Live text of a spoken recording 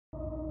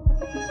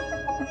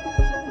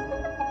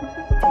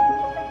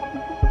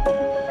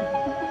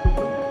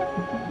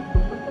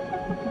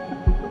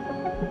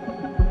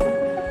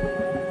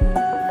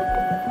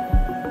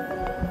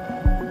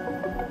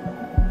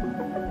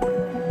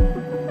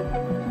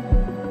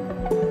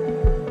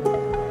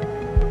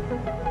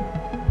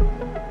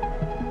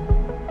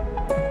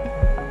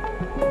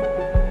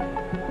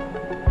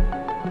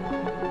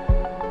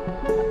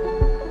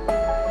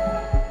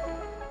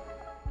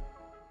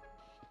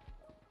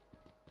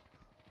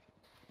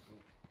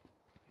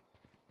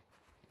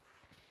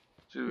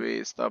Should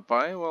we stop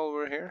by while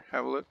we're here?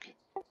 Have a look?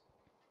 Oh,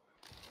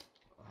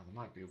 there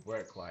might be a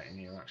work light in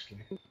here,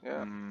 actually.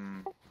 Yeah.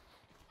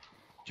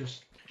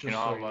 Just you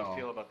know so how I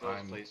feel about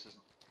those places.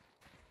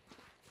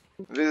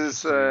 This is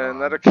so you know,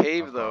 not a I've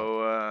cave, got-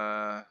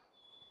 though.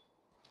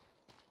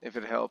 If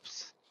it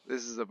helps,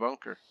 this is a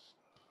bunker.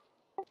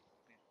 Is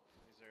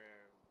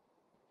there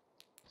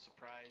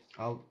surprise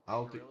I'll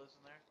do. gorillas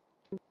in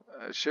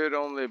there? Should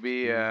only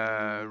be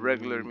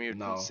regular No.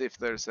 mutants, if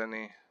there's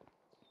any.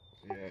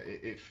 Yeah,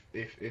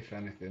 if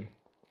anything.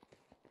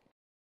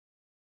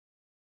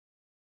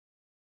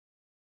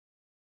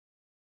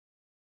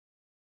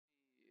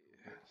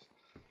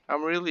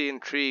 I'm really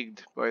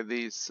intrigued by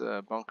these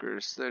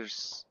bunkers.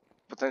 There's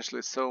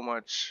potentially so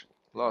much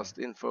lost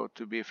info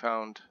to be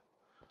found.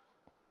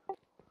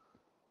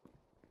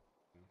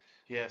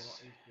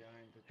 Yes.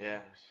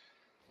 Yeah.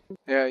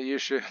 Yeah, you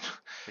should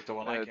Like the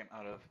one I came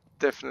out of.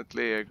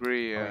 definitely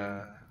agree,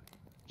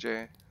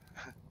 Jay.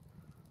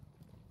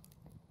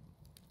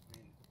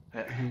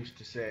 Who's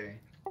to say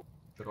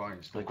there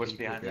aren't still Like what's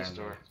people behind this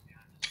there? door?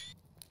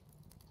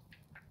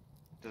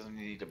 Doesn't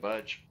need to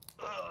budge.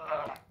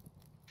 Ugh.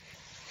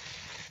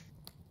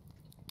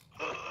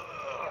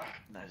 Ugh.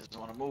 No, it doesn't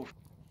want to move.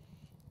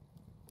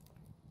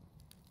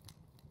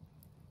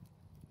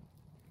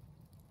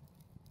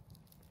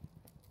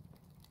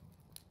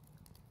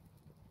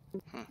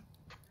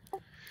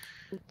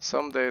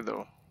 Someday,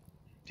 though.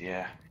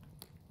 Yeah.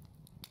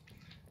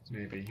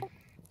 Maybe. I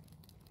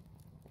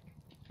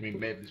mean,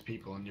 maybe there's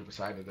people on the other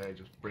side of there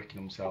just bricking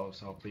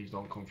themselves. Oh, please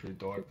don't come through the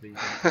door, please.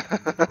 Don't come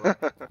through the door.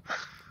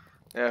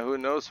 Yeah, who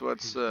knows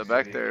what's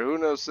back there? Who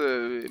knows?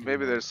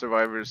 Maybe there's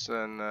survivors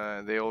and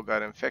they all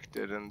got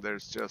infected, and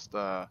there's just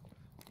a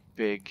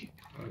big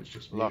It's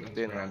just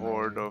locked-in mutants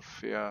horde around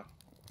of Yeah,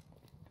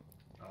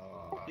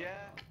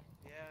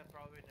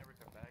 probably never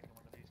come back in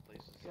one of these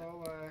places.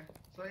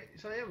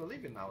 So yeah, we're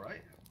leaving now,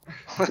 right?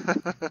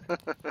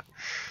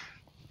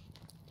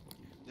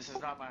 This is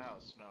not my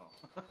house, no.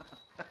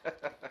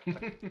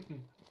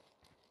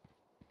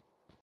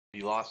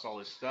 He lost all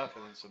his stuff,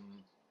 and then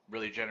some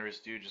really generous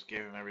dude just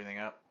gave him everything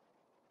up.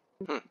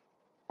 But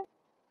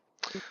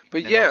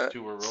And yeah, those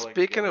two were rolling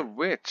speaking together. of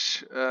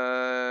which,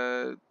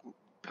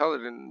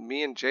 Paladin,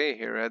 me and Jay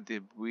here had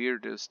the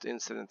weirdest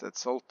incident at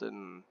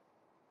Sultan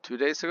 2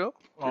 days ago?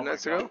 Two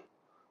nights ago?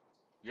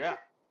 Yeah.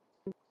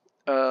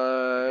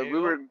 We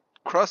were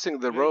crossing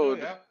the road.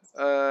 Yeah.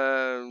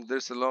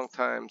 There's a long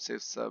time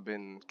since I've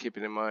been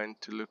keeping in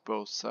mind to look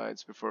both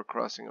sides before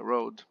crossing a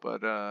road,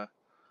 but out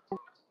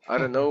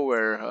of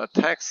nowhere, a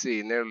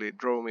taxi nearly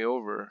drove me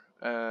over.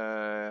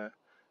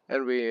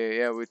 And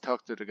we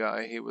talked to the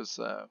guy. He was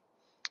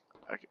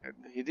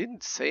he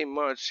didn't say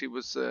much. He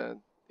was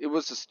it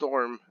was a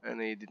storm,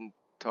 and he didn't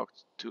talk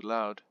too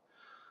loud.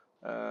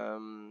 I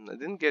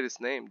didn't get his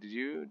name. Did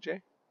you,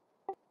 Jay?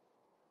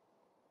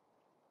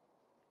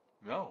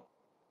 No.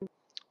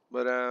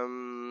 But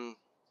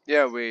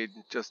yeah, we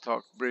just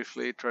talked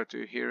briefly, tried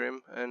to hear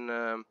him, and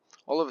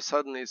all of a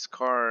sudden his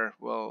car,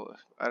 well,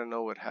 I don't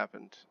know what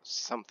happened.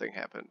 Something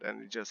happened,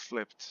 and it just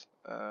flipped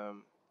out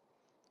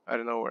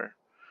of nowhere.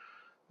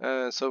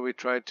 So we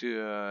tried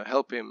to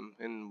help him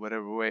in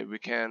whatever way we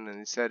can, and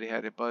he said he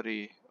had a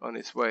buddy on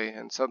his way,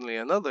 and suddenly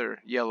another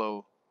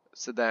yellow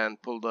sedan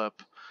pulled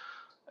up,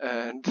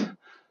 and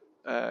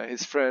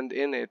his friend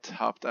in it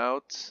hopped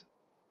out.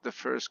 The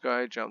first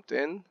guy jumped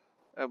in,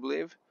 I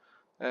believe,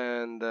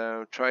 and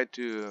tried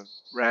to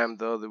ram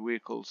the other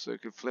vehicle so he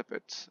could flip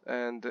it.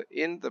 And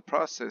in the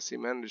process, he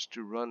managed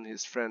to run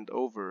his friend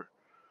over.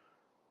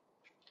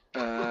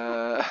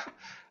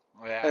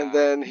 Yeah. And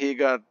then he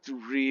got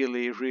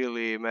really,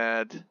 really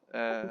mad.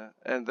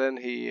 And then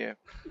he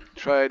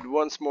tried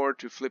once more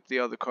to flip the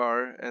other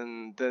car,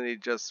 and then he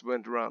just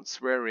went around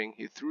swearing.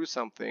 He threw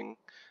something,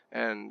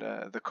 and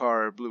the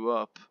car blew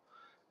up.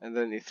 And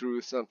then he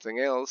threw something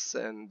else,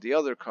 and the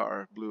other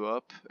car blew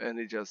up, and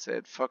he just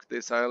said, "Fuck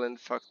this island,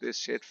 fuck this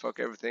shit, fuck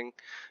everything."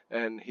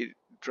 And he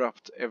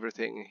dropped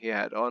everything he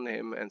had on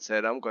him and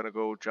said, "I'm gonna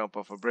go jump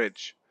off a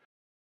bridge."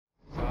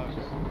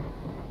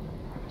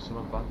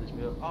 Someone bandaged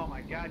me up. Oh my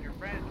god, your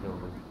friend!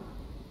 Killed him.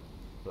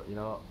 But you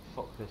know what?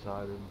 Fuck this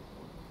island.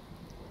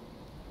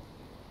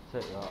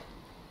 Take that.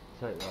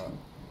 Take that.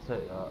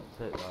 Take that.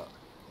 Take that.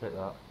 Take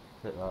that.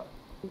 Take that.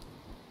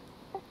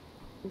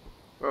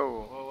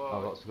 Whoa. Whoa, I'm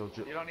about to go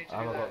you don't need to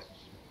do that.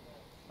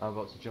 I'm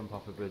about to jump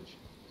off a bridge.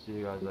 See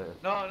you guys later.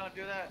 No, don't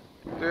do that.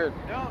 Dude.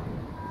 Don't.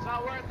 It's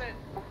not worth it.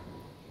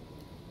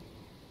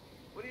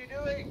 What are you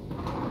doing?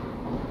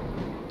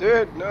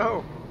 Dude,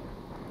 no.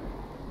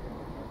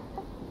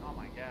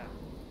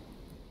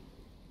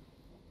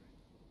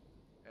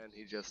 and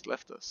he just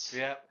left us.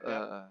 Yeah.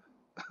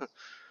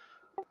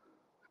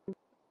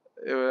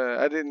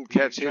 I didn't He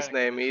was catch his trying to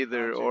name convince us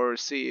either, not to. or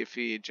see if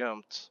he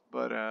jumped.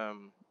 But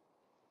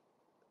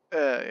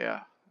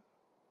yeah,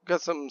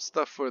 got some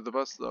stuff for the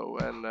bus though,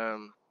 and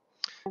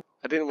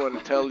I didn't want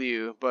to tell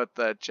you, but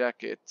that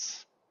jacket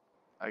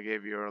I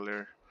gave you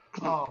earlier.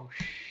 Oh,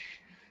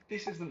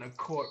 this isn't a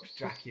corpse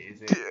jacket,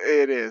 is it?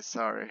 It is,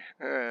 sorry.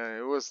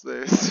 It was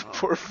this Oh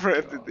poor my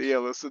friend in gosh. the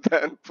yellow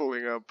sedan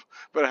pulling up,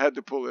 but I had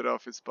to pull it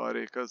off his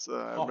body because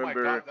I Oh my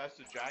remember god, that's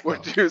the jacket.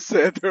 what you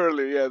said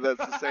earlier. Yeah,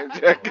 that's the same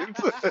jacket.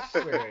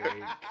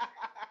 Sweet.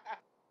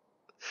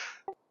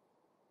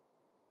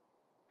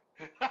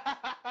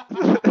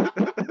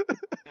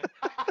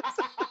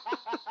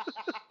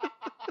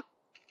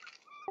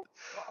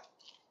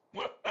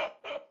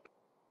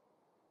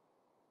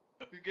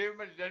 You gave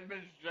him a dead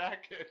man's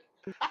jacket.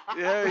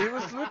 Yeah, he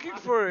was looking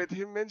for it.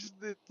 He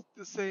mentioned it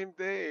the same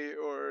day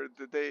or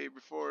the day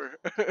before.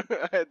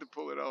 I had to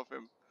pull it off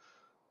him.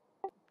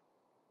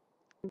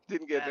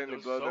 Didn't get Man, any there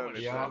was blood so on much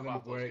it. The stuff island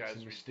off those works guys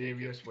in when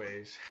mysterious taken.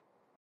 ways.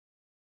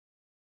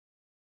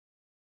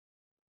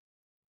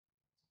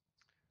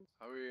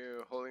 How are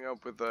you holding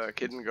up with the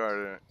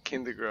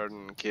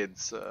kindergarten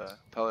kids,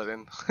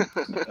 Paladin?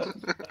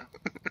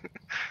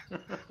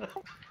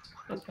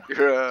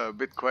 You're a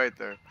bit quiet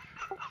there.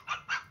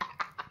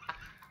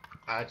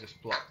 I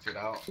just blocked it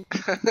out.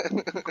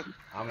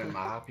 I'm in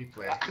my happy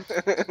place.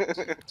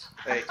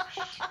 Hey.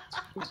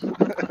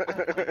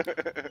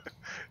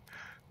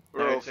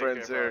 We're all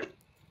friends here.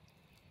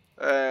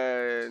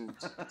 And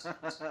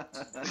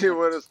do you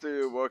want us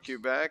to walk you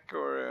back,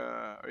 or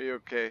are you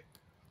okay?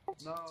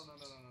 No,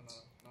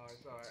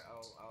 it's alright.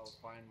 I'll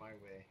find my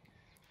way.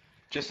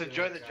 Just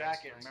enjoy the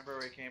jacket. Remember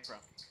where it came from.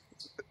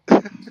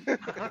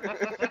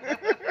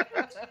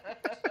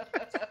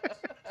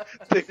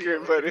 Take care,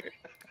 buddy.